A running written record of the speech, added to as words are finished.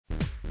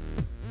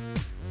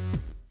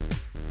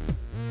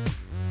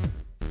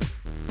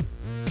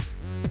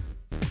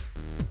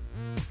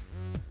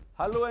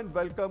Hello and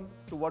welcome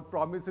to what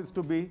promises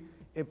to be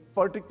a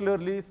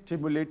particularly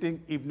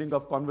stimulating evening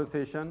of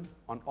conversation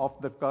on Off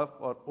the Cuff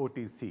or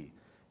OTC.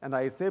 And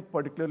I say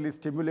particularly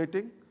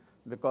stimulating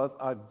because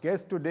our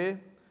guest today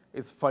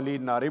is Fali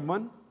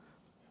Nariman,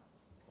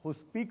 who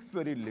speaks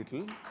very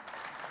little,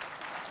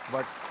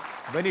 but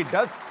when he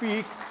does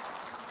speak,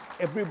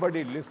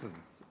 everybody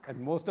listens. And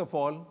most of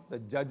all, the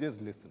judges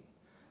listen.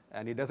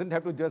 And he doesn't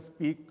have to just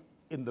speak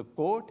in the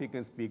court, he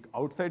can speak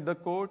outside the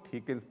court,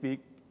 he can speak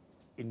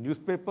in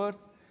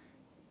newspapers,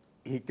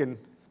 he can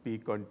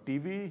speak on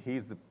TV. He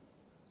is,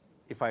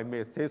 if I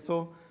may say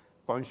so,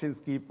 conscience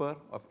keeper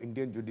of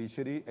Indian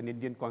judiciary and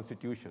Indian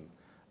constitution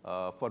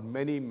for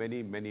many,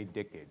 many, many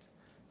decades.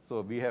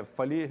 So we have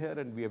Fali here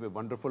and we have a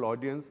wonderful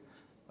audience.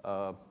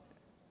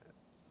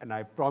 And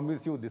I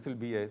promise you this will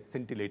be a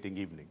scintillating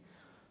evening.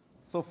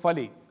 So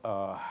Fali,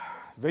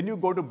 when you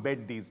go to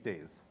bed these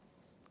days,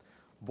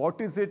 what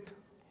is it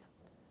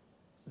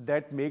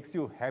that makes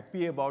you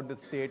happy about the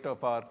state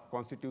of our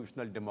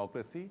constitutional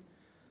democracy?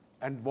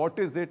 And what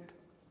is it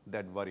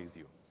that worries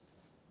you?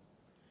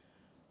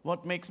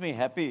 What makes me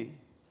happy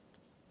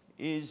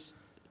is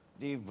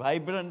the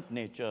vibrant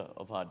nature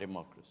of our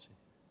democracy.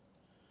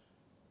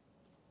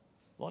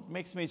 What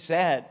makes me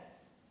sad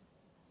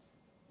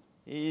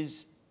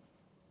is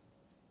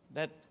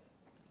that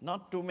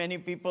not too many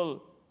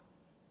people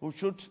who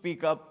should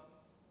speak up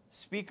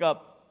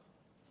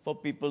for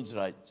people's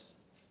rights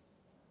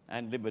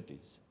and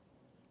liberties.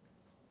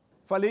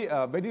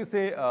 Fali, when you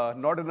say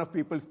not enough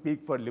people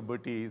speak for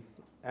liberties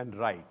and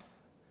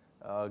rights,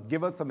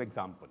 give us some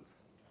examples.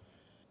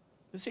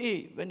 You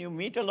see, when you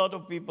meet a lot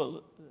of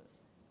people,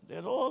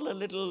 they're all a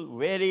little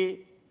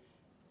wary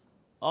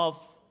of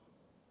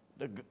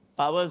the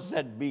powers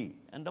that be.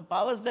 And the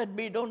powers that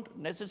be don't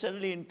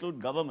necessarily include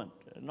government.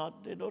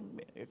 They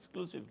don't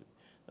exclusively.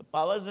 The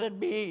powers that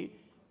be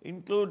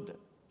include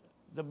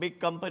the big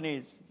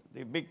companies,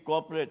 the big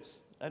corporates,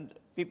 and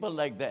people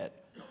like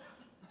that.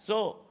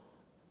 So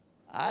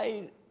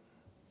I,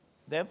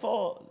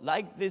 therefore,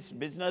 like this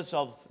business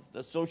of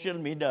the social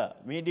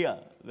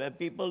media where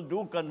people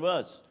do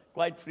converse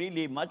quite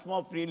freely, much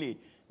more freely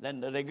than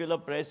the regular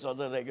press or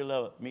the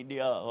regular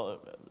media or,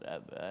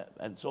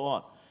 and so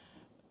on.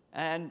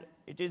 And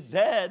it is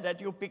there that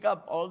you pick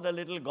up all the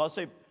little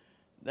gossip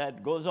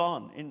that goes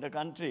on in the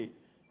country,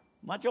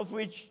 much of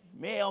which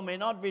may or may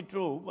not be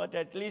true, but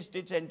at least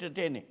it's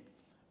entertaining.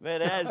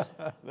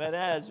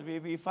 Whereas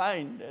we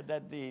find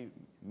that the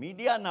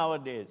media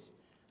nowadays,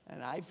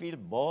 and I feel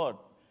bored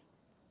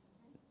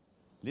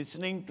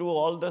listening to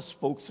all the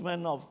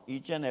spokesmen of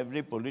each and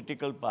every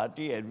political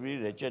party every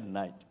wretched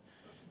night,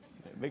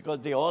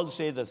 because they all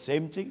say the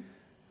same thing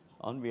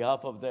on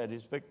behalf of their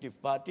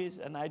respective parties,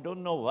 and I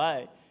don't know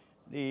why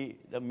the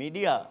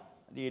media,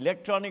 the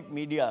electronic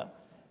media,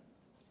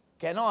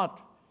 cannot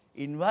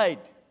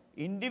invite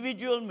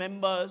individual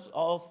members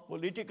of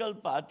political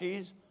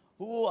parties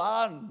who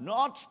are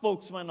not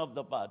spokesmen of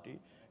the party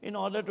in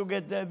order to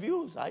get their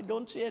views. I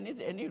don't see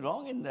any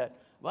wrong in that.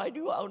 Why do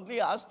you only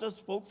ask the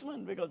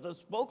spokesman? Because the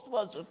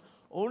spokesperson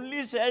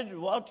only said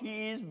what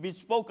he is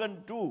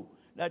bespoken to.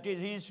 That is,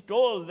 he is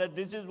told that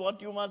this is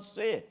what you must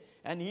say.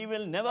 And he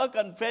will never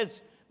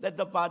confess that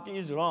the party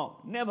is wrong.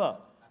 Never.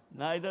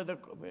 Neither the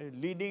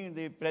leading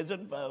the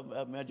present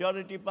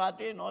majority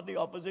party, nor the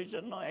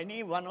opposition, nor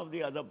any one of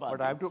the other parties.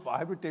 But I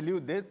have to tell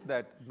you this,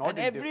 that not and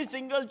every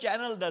single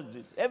channel does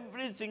this.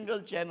 Every single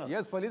channel.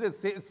 Yes, Fali,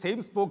 the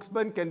same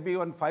spokesman can be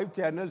on 5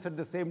 channels at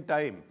the same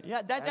time.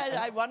 Yeah,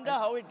 I wonder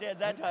how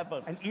that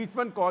happened. And each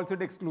one calls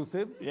it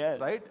exclusive, yes.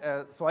 Right?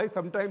 So I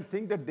sometimes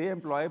think that they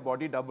employ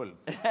body doubles.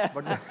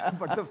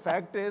 but the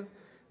fact is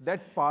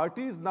that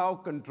parties now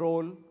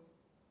control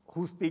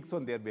who speaks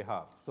on their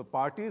behalf. So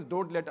parties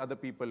don't let other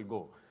people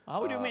go.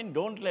 How do you mean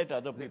don't let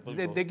other people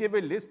go? They give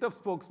a list of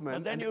spokesmen.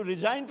 And then you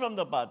resign from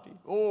the party.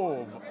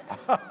 Oh.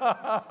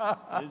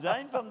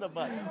 Resign from the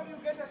party. Or you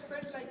get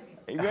expelled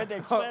like me. You get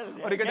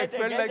expelled. Or you get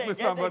expelled like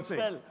Mr. Amar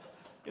Singh.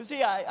 You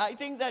see, I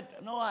think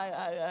that, no,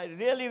 I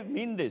really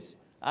mean this.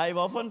 I've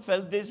often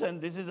felt this, and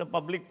this is a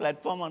public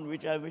platform on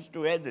which I wish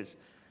to air this.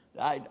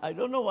 I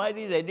don't know why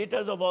these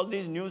editors of all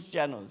these news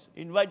channels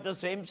invite the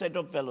same set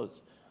of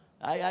fellows.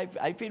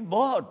 I feel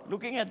bored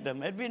looking at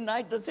them. Every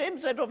night, the same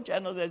set of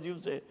channels, as you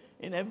say,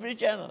 in every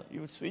channel.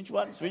 You switch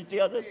one, switch the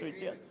other, switch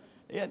the other.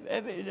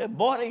 Yeah,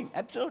 boring,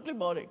 absolutely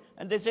boring.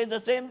 And they say the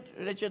same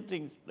wretched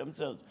things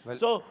themselves. Well,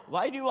 so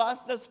why do you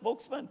ask the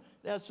spokesman?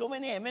 There are so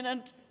many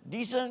eminent,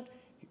 decent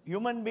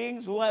human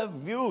beings who have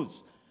views,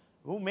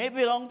 who may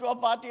belong to a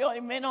party or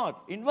may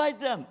not.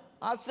 Invite them.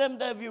 Ask them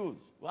their views.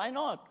 Why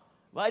not?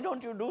 Why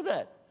don't you do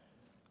that?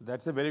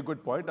 That's a very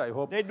good point. I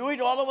hope they do it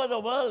all over the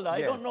world.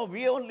 I don't know.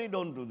 We only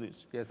don't do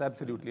this. Yes,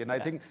 absolutely. And I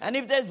think. And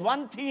if there's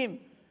one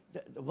theme,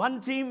 one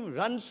theme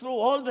runs through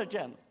all the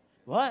channels.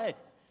 Why?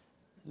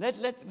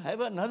 Let's have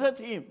another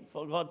theme,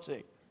 for God's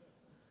sake.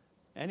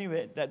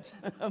 Anyway, that's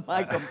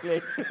my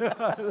complaint.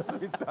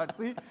 We start.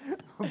 See,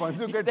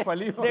 once you get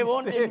Fali on stage, they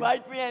won't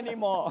invite me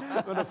anymore.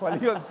 So the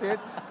Fali on stage,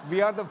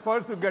 we are the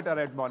first to get our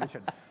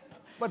admonition.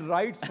 But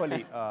rights,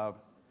 Fali,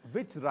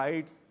 which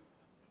rights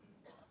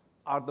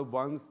are the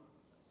ones,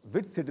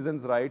 which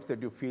citizens' rights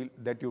that you feel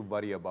that you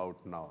worry about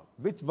now?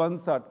 Which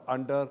ones are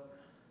under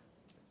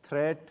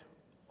threat,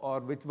 or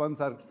which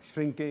ones are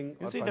shrinking?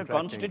 You see, the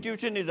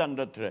Constitution is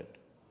under threat.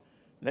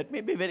 Let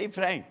me be very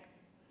frank.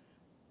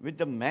 With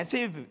the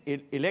massive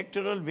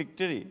electoral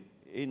victory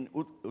in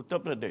Uttar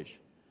Pradesh,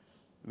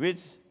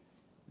 with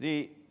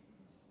the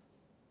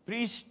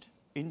priest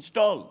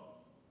installed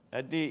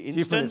at the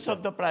instance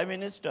of the Prime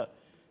Minister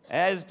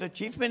as the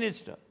Chief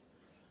Minister,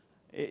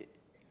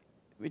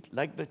 with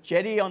like the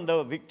cherry on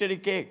the victory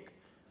cake.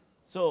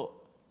 So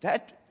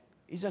that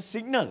is a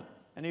signal.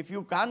 And if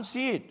you can't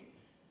see it,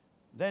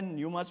 then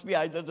you must be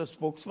either the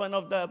spokesman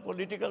of the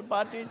political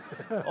party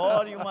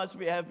or you must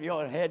have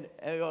your head,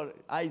 your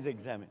eyes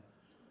examined.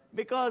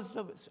 Because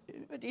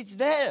it's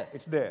there.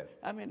 It's there.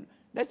 I mean,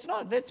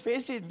 let's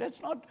face it,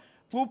 let's not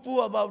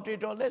poo-poo about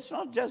it, or let's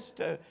not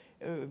just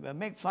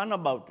make fun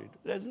about it.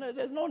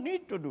 There's no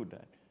need to do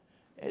that.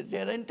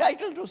 They're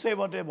entitled to say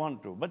what they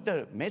want to. But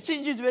the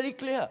message is very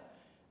clear.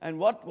 And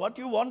what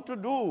you want to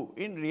do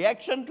in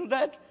reaction to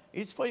that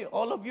is for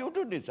all of you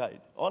to decide.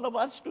 All of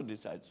us to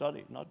decide.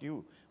 Sorry, not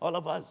you. All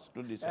of us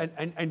to decide.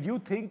 And you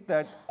think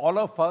that all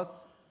of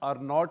us are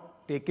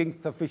not taking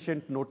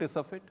sufficient notice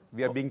of it?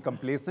 We are being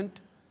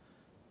complacent?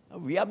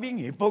 We are being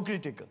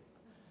hypocritical.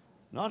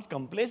 Not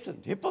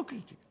complacent,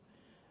 hypocritical.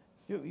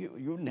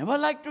 You never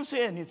like to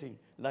say anything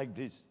like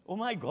this. Oh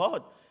my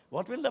God,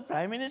 what will the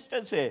Prime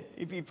Minister say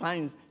if he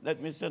finds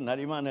that Mr.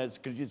 Nariman has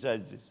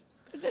criticized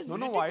this?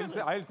 No, I'll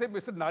say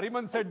Mr.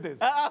 Nariman said this.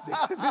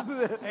 This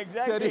is a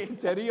exactly.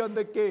 cherry on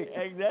the cake.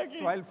 Exactly.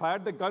 So I'll fire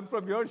the gun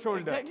from your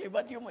shoulder. Exactly,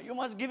 but you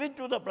must give it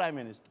to the Prime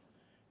Minister.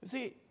 You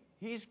see,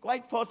 he is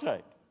quite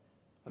forthright.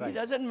 Right. He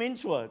doesn't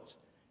mince words.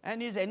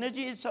 And his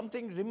energy is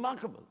something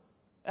remarkable.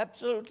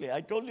 Absolutely.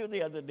 I told you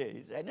the other day,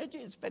 his energy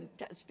is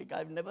fantastic.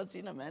 I've never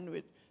seen a man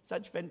with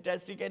such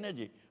fantastic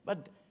energy.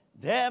 But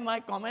there my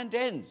comment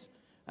ends.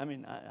 I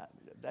mean,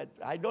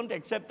 I don't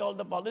accept all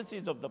the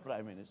policies of the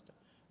Prime Minister.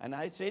 And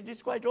I say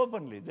this quite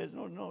openly. There's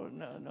no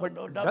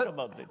doubt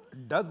about it.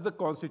 Does the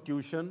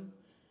Constitution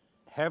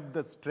have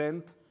the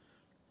strength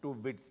to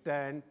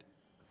withstand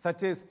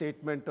such a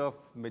statement of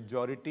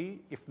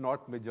majority, if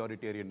not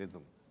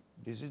majoritarianism?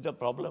 This is the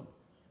problem.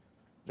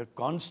 The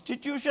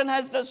Constitution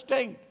has the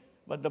strength,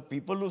 but the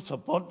people who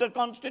support the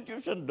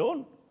Constitution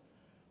don't.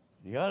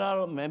 Here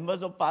are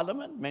members of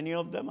Parliament, many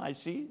of them I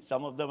see,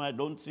 some of them I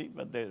don't see,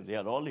 but they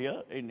are all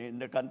here in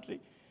the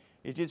country.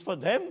 It is for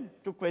them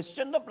to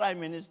question the Prime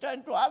Minister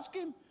and to ask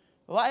him,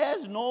 why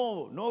has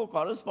no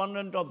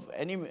correspondent of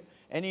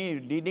any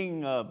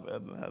leading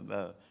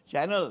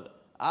channel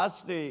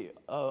asked the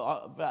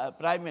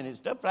Prime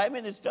Minister, Prime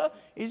Minister,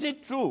 is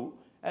it true,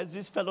 as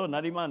this fellow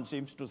Nariman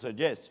seems to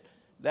suggest,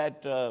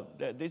 that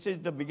this is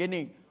the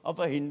beginning of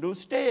a Hindu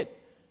state?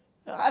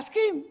 Ask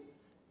him.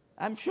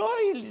 I'm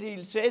sure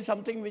he'll say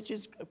something which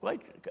is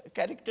quite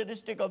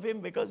characteristic of him,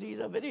 because he's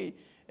a very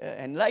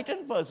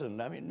enlightened person.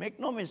 I mean, make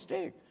no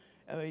mistake.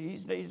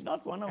 He's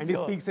not one of And he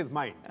speaks his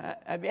mind.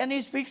 And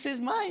he speaks his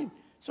mind.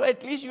 So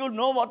at least you'll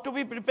know what to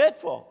be prepared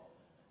for.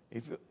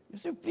 If you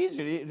see, please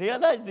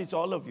realize this,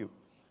 all of you.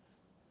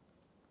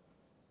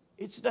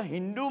 It's the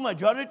Hindu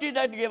majority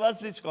that gave us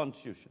this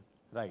constitution.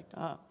 Right.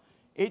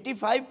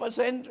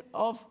 85%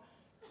 of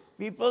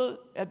people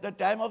at the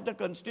time of the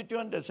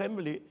Constituent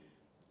Assembly,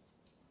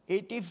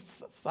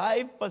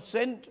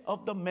 85%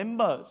 of the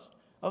members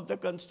of the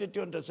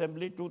Constituent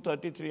Assembly,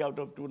 233 out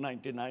of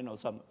 299 or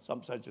some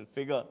such a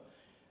figure,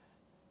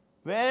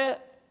 were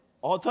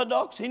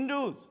Orthodox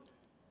Hindus,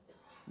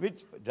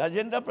 with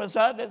Rajendra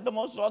Prasad as the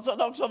most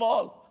Orthodox of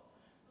all.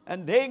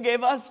 And they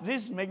gave us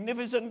this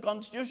magnificent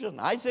constitution.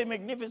 I say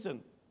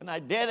magnificent, and I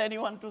dare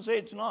anyone to say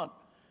it's not.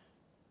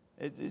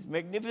 It is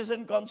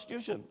magnificent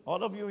constitution.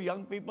 All of you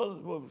young people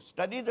who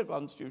study the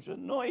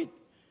constitution know it.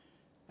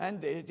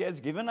 And it has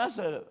given us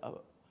an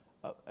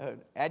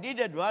added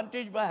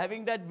advantage by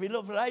having that Bill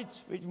of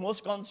Rights, which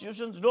most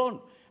constitutions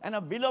don't. And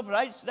a Bill of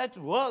Rights that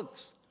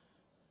works,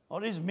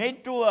 or is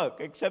made to work,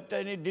 except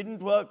that it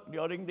didn't work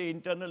during the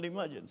internal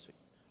emergency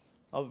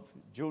of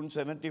June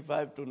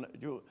 75 to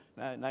June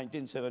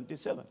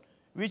 1977,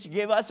 which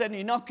gave us an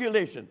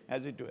inoculation,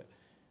 as it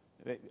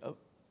were.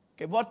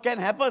 Okay, what can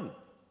happen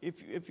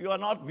if you are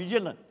not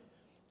vigilant?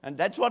 And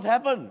that's what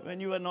happened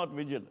when you were not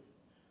vigilant.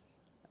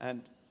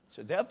 And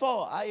so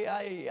therefore,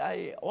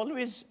 I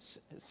always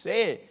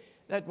say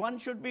that one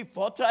should be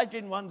forthright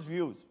in one's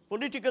views,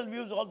 political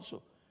views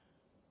also.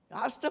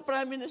 Ask the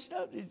Prime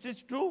Minister, is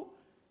this true,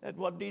 that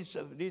what these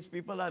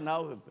people are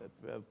now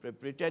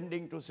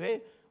pretending to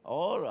say?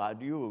 Or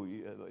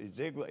is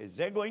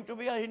there going to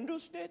be a Hindu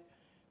state?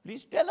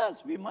 Please tell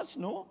us, we must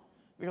know.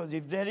 Because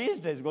if there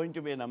is, there's going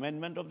to be an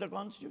amendment of the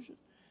Constitution.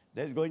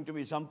 There's going to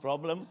be some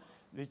problem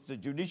which the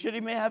judiciary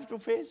may have to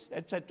face,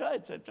 etc.,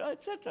 etc.,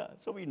 etc.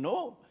 So we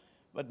know.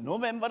 But no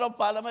member of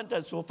Parliament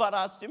has so far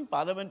asked him.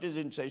 Parliament is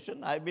in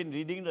session. I've been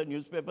reading the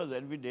newspapers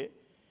every day.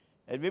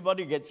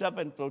 Everybody gets up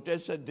and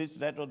protests at this,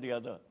 that, or the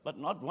other. But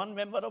not one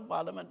member of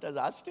Parliament has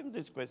asked him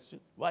this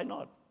question. Why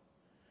not?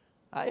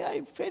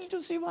 I fail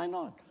to see why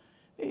not.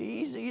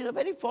 he's a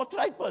very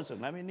forthright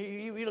person. I mean,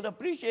 he will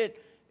appreciate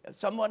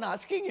someone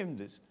asking him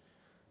this.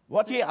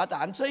 The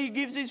answer he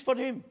gives is for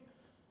him.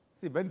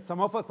 See, when some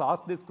of us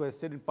ask this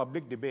question in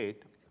public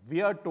debate,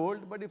 we are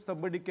told, but if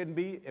somebody can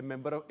be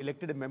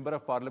elected a member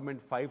of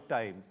parliament 5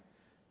 times,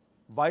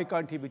 why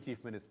can't he be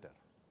chief minister?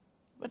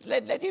 But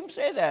let him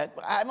say that.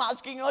 I'm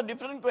asking you a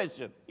different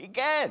question. He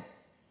can.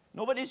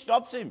 Nobody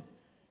stops him.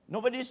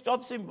 Nobody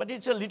stops him. But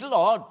it's a little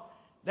odd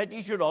that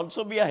he should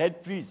also be a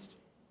head priest.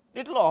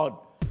 Little odd.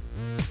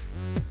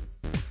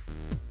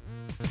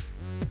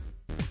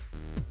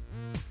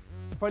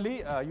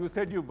 Fali, you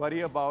said you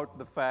worry about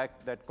the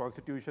fact that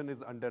constitution is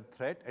under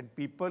threat and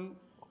people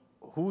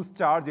whose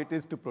charge it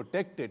is to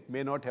protect it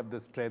may not have the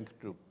strength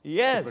to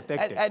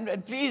protect it.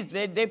 And please,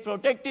 they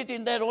protect it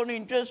in their own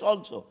interest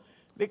also.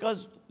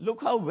 Because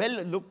look how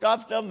well looked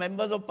after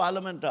members of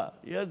parliament are.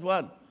 Here's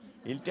one.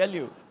 He'll tell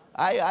you.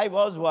 I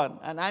was one,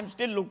 and I'm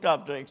still looked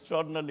after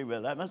extraordinarily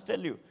well. I must tell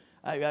you.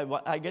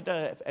 I get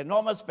an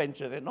enormous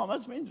pension.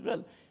 Enormous means,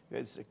 well,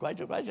 it's quite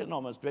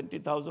enormous,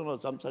 20,000 or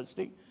some such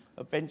thing.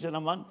 A pension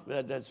a month,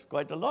 that's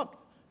quite a lot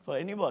for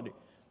anybody.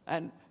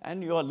 And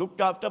you are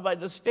looked after by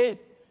the state.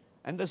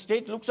 And the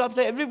state looks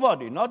after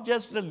everybody, not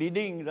just the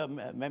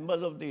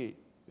members of the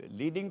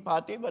leading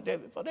party, but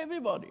for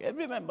everybody,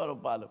 every member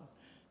of parliament.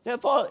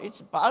 Therefore,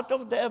 it's part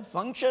of their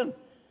function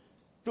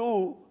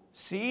to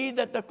see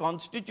that the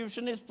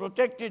constitution is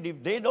protected.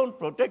 If they don't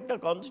protect the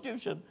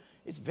constitution,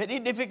 it's very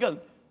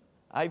difficult,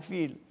 I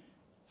feel,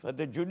 for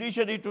the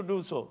judiciary to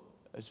do so,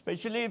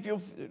 especially if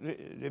you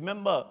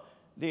remember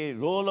the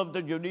role of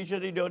the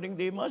judiciary during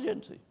the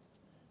emergency,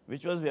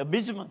 which was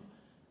abysmal.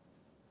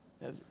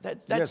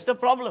 That's the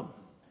problem.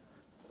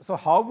 So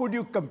how would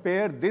you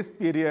compare this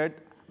period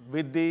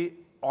with the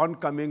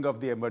oncoming of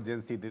the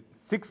emergency, the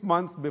 6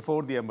 months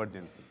before the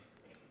emergency?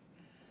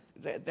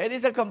 There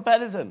is a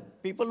comparison.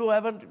 People who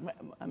haven't,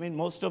 I mean,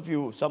 most of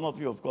you, some of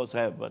you of course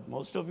have, but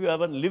most of you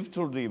haven't lived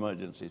through the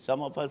emergency.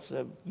 Some of us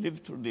have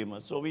lived through the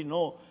emergency. So we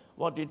know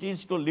what it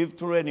is to live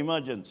through an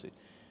emergency.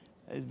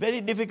 It's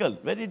very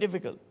difficult, very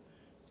difficult.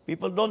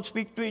 People don't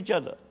speak to each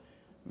other.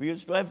 We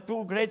used to have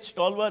 2 great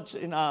stalwarts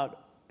in our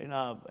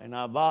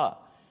bar.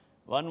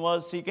 One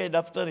was C.K.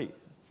 Daftari,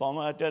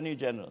 former Attorney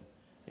General.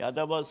 The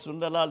other was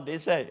Sundarlal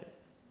Desai,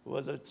 who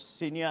was a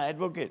senior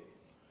advocate.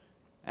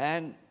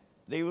 And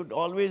they would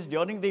always,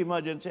 during the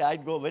emergency,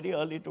 I'd go very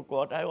early to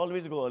court. I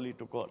always go early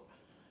to court.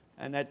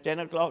 And at 10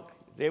 o'clock,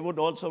 they would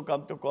also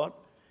come to court.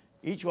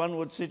 Each one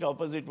would sit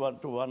opposite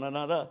to one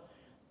another.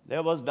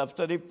 There was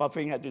Daftari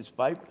puffing at his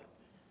pipe.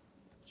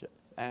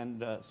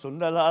 And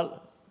Sundarlal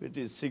with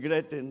his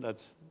cigarette in the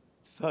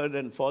 3rd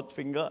and 4th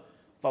finger,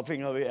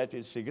 puffing away at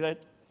his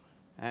cigarette.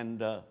 And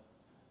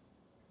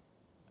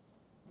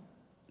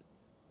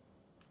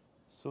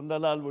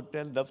Sundarlal would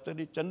tell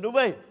Daftari, Chandu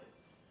bhai,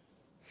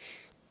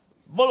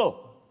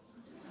 bolo.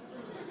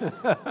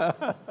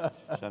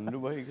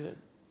 Chandu bhai,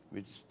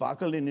 with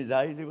sparkle in his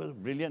eyes, he was a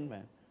brilliant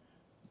man.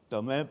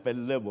 Tame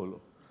pelle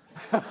bolo.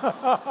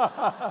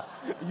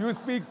 You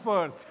speak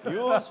first.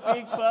 You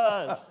speak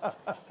first.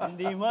 In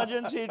the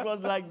emergency, it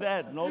was like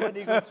that.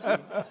 Nobody could speak.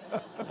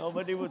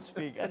 Nobody would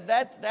speak. And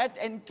that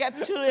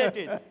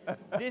encapsulated,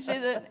 this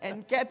is an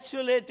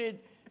encapsulated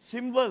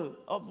symbol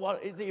of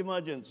what is the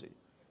emergency.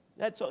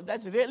 That's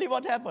really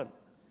what happened.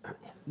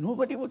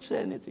 Nobody would say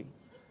anything.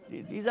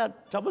 These are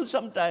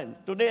troublesome times.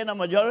 Today in a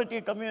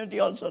majority community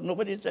also,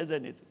 nobody says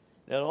anything.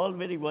 They're all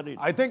very worried.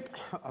 I think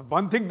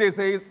one thing they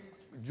say is,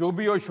 जो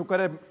भी हो शुक्र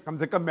है कम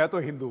से कम मैं तो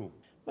हिंदू हूँ.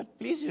 But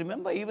please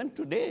remember, even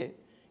today,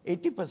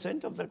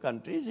 80% of the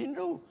country is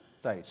Hindu.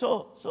 Right.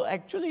 So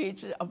actually,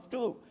 it's up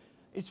to,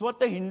 it's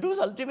what the Hindus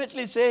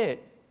ultimately say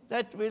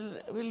that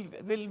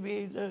will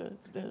be the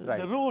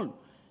rule.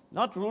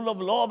 Not rule of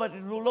law, but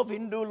rule of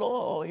Hindu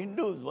law or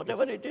Hindus,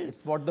 whatever it is.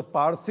 It's what the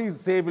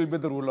Parsis say will be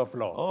the rule of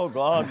law. Oh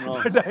God,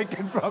 no. But I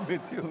can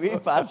promise you. We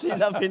Parsis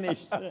are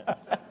finished.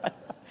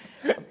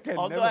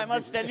 Although I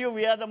must tell you,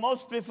 we are the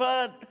most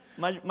preferred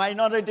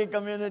minority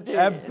community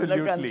in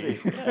the country.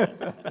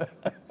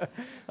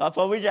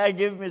 For which I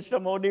give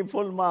Mr. Modi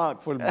full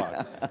marks. Full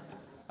marks.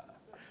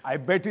 I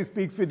bet he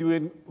speaks with you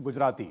in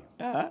Gujarati.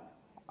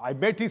 I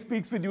bet he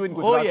speaks with you in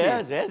Gujarati. Oh,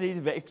 yes.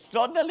 He's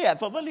extraordinarily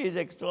affable. He's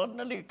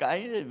extraordinarily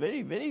kind. He's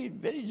very, very,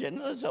 very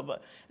generous.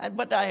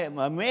 But I am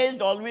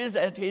amazed always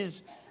at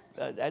his,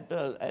 at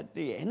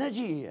the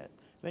energy.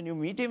 When you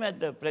meet him at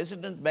the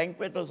president's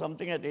banquet or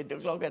something at 8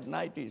 o'clock at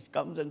night, he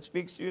comes and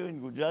speaks to you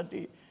in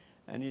Gujarati.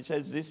 And he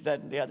says this,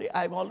 that, and the other.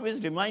 I'm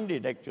always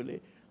reminded,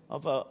 actually,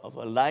 of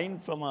a line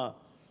from a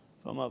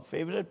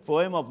favorite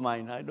poem of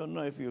mine. I don't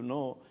know if you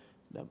know.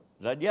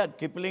 Rudyard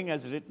Kipling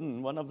has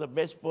written one of the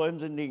best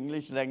poems in the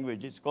English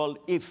language. It's called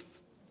If.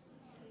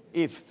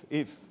 If.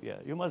 Yeah,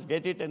 you must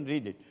get it and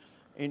read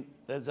it.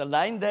 There's a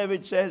line there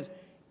which says,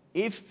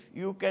 if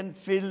you can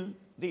fill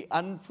the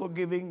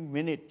unforgiving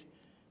minute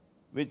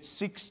with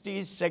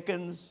 60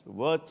 seconds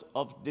worth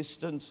of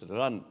distance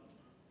run,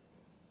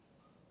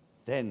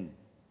 then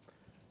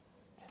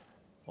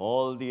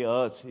all the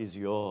earth is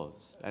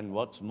yours, and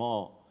what's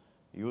more,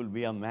 you'll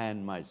be a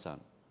man, my son.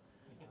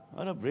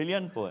 What a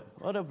brilliant poem.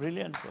 What a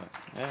brilliant poem.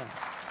 Yeah.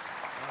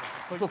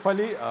 So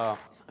Fali,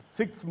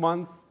 6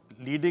 months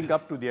leading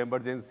up to the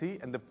emergency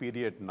and the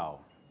period now.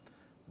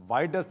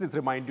 Why does this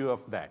remind you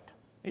of that?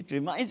 It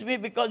reminds me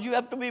because you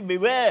have to be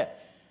beware.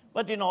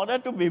 But in order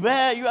to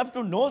beware, you have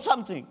to know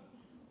something.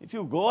 If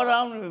you go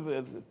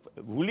around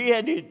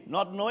woolly-headed,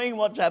 not knowing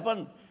what's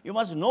happened, you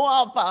must know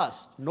our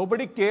past.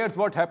 Nobody cares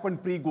what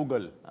happened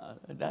pre-Google.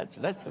 That's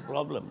the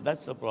problem.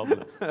 That's the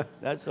problem.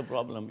 That's the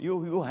problem.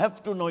 You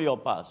have to know your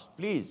past.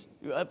 Please,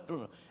 you have to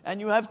know. And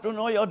you have to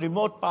know your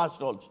remote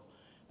past also.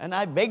 And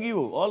I beg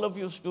you, all of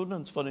you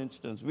students, for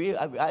instance,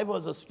 I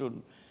was a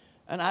student,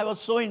 and I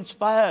was so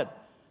inspired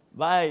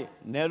by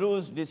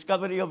Nehru's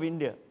discovery of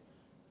India.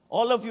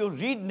 All of you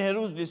read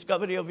Nehru's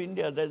discovery of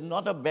India. There's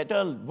not a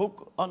better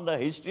book on the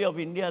history of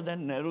India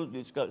than Nehru's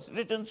discovery. It's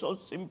written so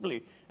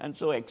simply and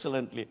so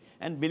excellently.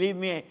 And believe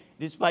me,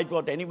 despite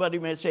what anybody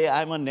may say,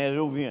 I'm a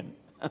Nehruvian.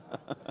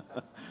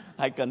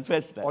 I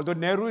confess that. Although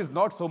Nehru is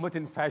not so much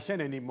in fashion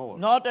anymore.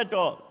 Not at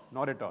all.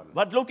 Not at all.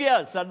 But look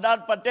here,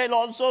 Sardar Patel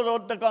also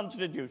wrote the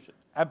Constitution.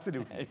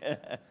 Absolutely.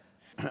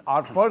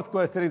 Our first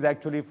question is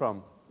actually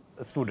from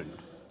a student.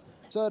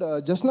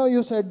 Sir, just now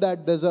you said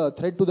that there's a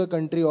threat to the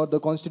country or the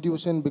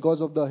constitution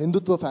because of the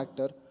Hindutva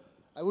factor.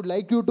 I would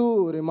like you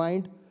to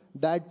remind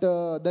that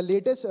the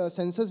latest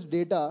census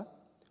data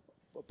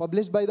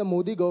published by the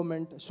Modi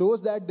government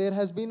shows that there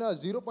has been a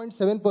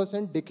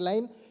 0.7%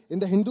 decline in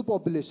the Hindu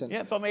population.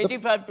 Yeah, from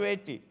 85 to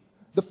 80.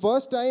 The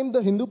first time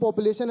the Hindu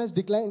population has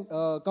declined,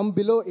 come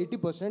below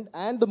 80%,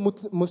 and the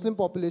Muslim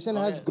population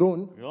has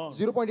grown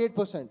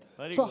 0.8%.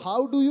 So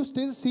how do you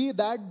still see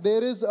that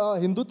there is a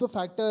Hindutva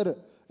factor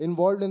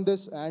involved in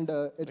this, and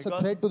it's a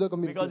threat to the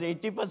community? Because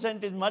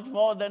 80% is much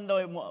more than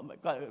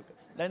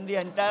the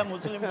entire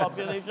Muslim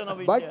population of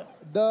India.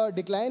 But the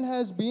decline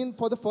has been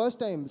for the first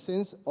time,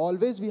 since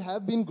always we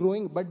have been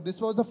growing, but this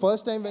was the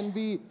first time when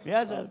we...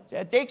 Yes,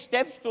 take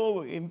steps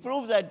to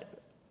improve that,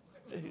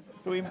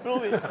 to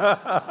improve it.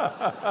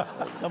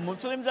 The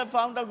Muslims have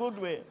found a good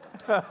way.